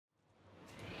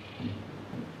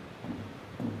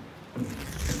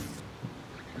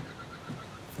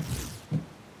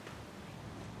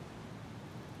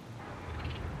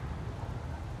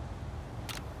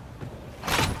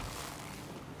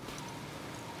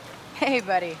Hey,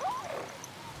 buddy.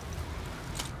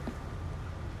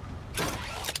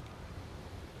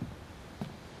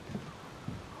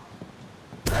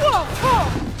 Whoa, whoa!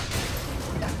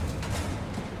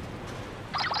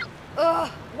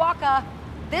 Ugh, Waka,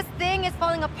 this thing is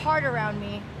falling apart around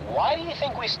me. Why do you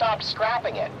think we stopped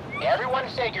scrapping it? Everyone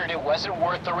figured it wasn't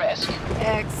worth the risk.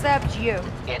 Except you.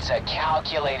 It's a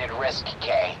calculated risk,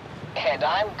 Kay. And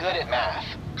I'm good at math.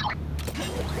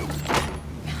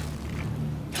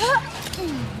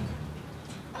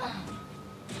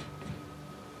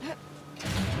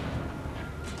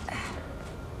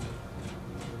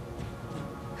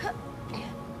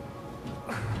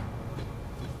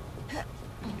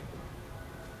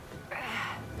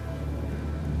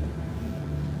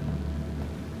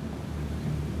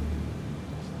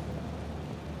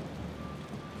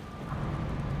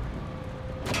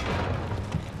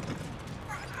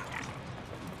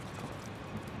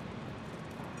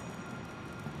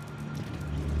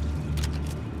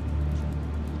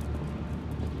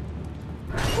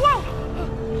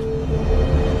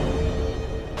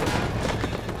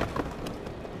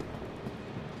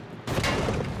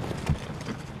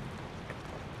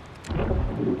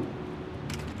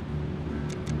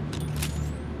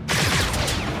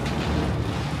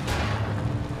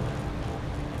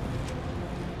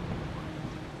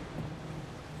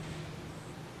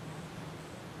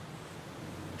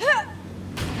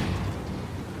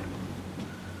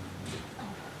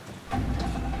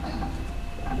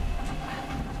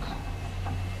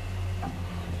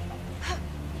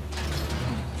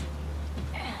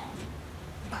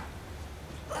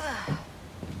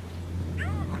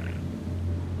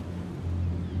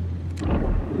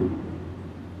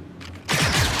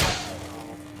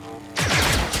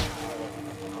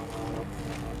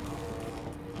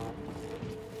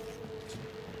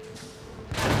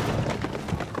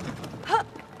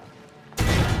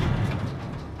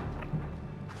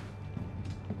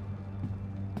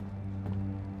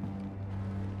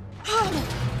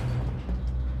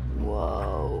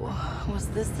 Whoa, was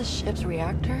this the ship's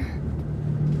reactor?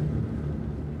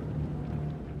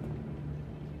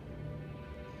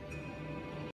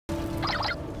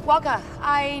 Waka,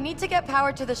 I need to get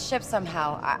power to the ship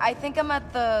somehow. I think I'm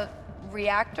at the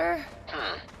reactor?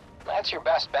 That's your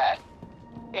best bet.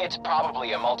 It's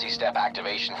probably a multi-step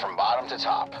activation from bottom to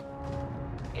top.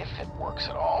 If it works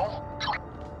at all.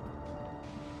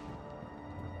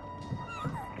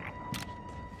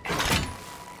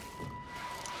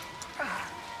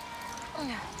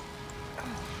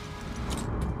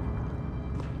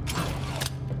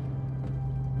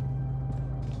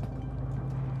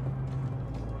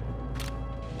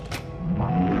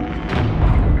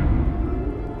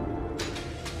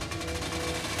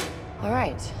 All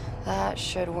right, that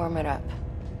should warm it up.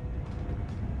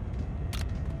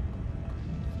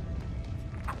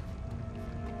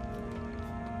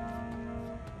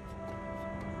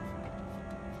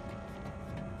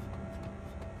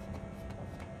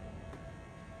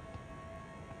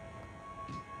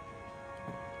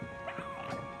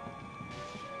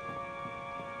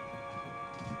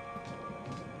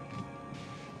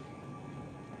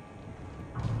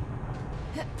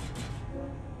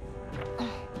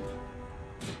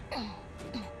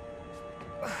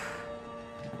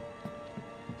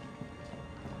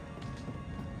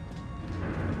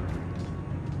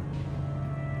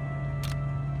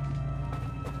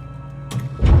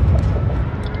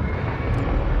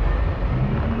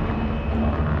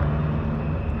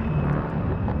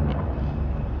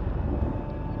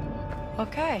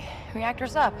 Okay,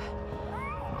 reactor's up.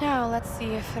 Now let's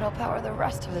see if it'll power the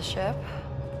rest of the ship.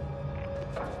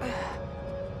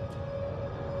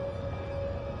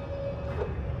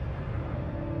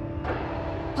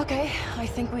 Okay, I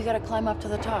think we gotta climb up to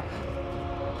the top.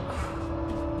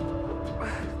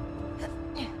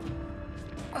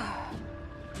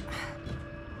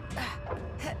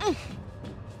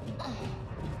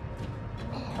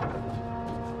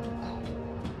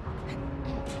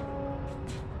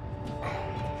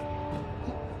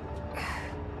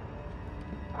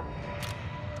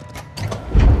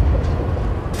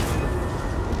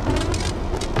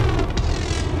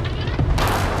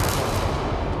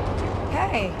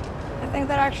 Hey, I think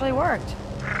that actually worked.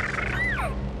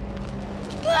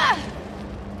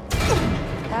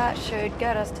 That should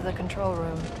get us to the control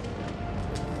room.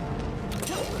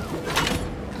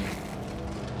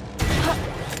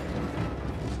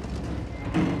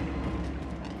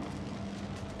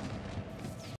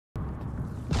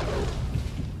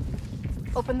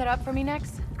 Open that up for me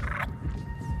next.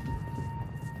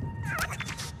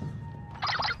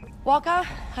 Waka,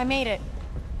 I made it.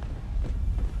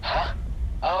 Huh?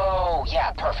 Oh,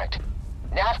 yeah, perfect.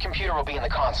 Nav computer will be in the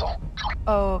console.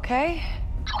 Okay.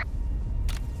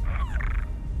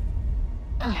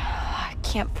 I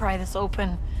can't pry this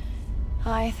open.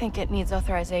 I think it needs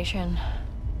authorization.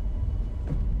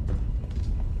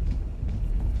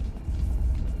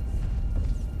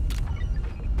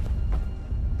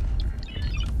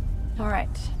 All right.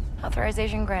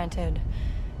 Authorization granted.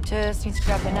 Just needs to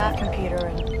grab the nav computer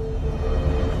and...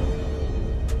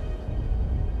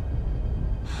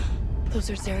 Those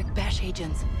are Zarek Bash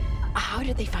agents. How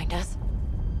did they find us?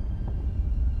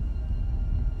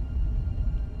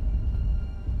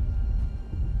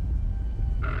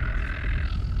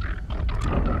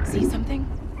 See something?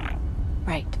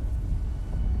 Right.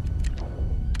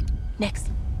 Next,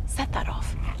 set that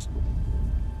off.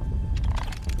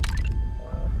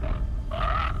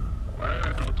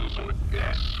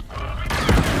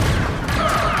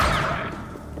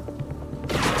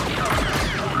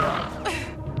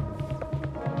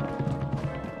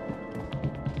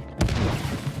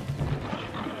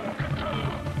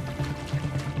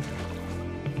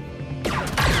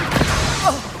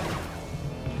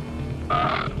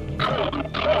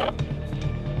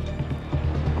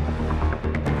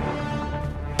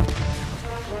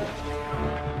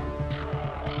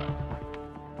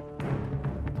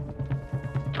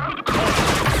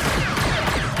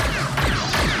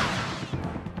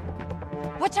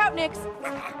 Watch out, Nix!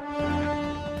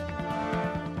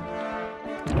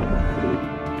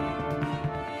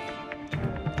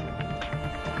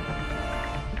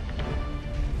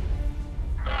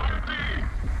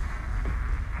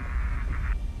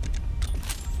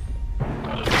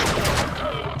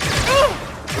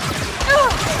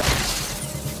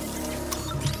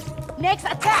 Nix,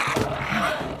 attack!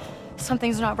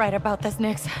 Something's not right about this,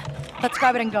 Nix. Let's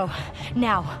grab it and go.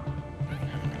 Now.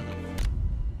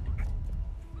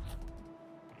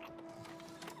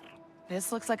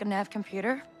 This looks like a nav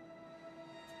computer.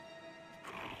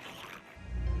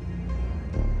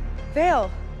 Vale,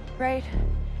 right?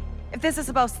 If this is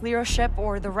about Sleero's ship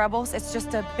or the rebels, it's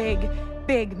just a big,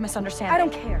 big misunderstanding. I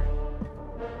don't care.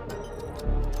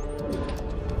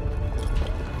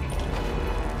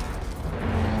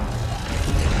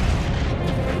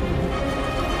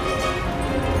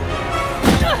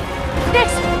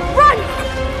 Nix, run!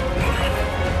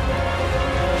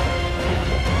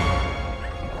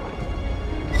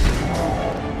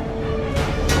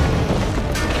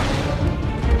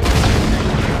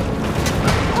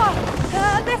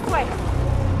 This way.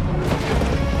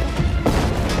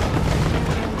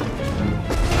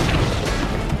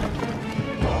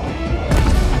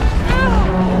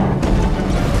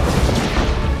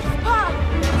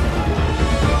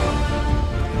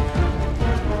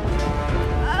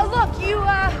 Look, you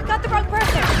got the wrong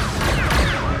person.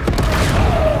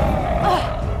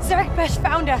 Zarek Besh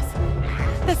found us.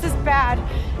 This is bad.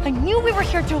 I knew we were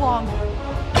here too long.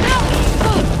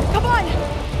 Come on.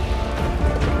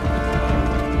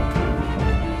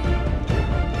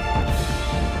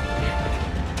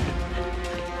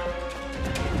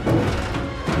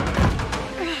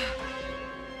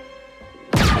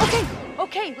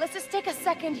 Okay, let's just take a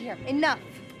second here. Enough.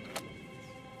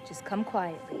 Just come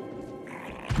quietly.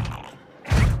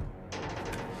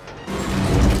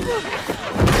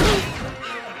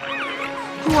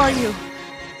 Who are you?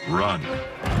 Run.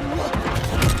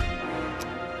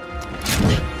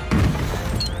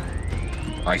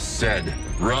 I said,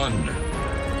 run.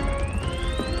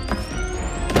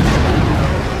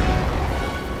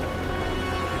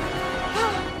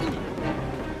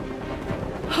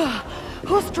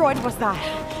 Whose droid was that?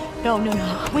 No.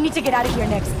 We need to get out of here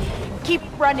next. Keep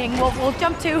running. We'll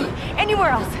jump to anywhere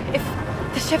else, if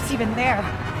the ship's even there.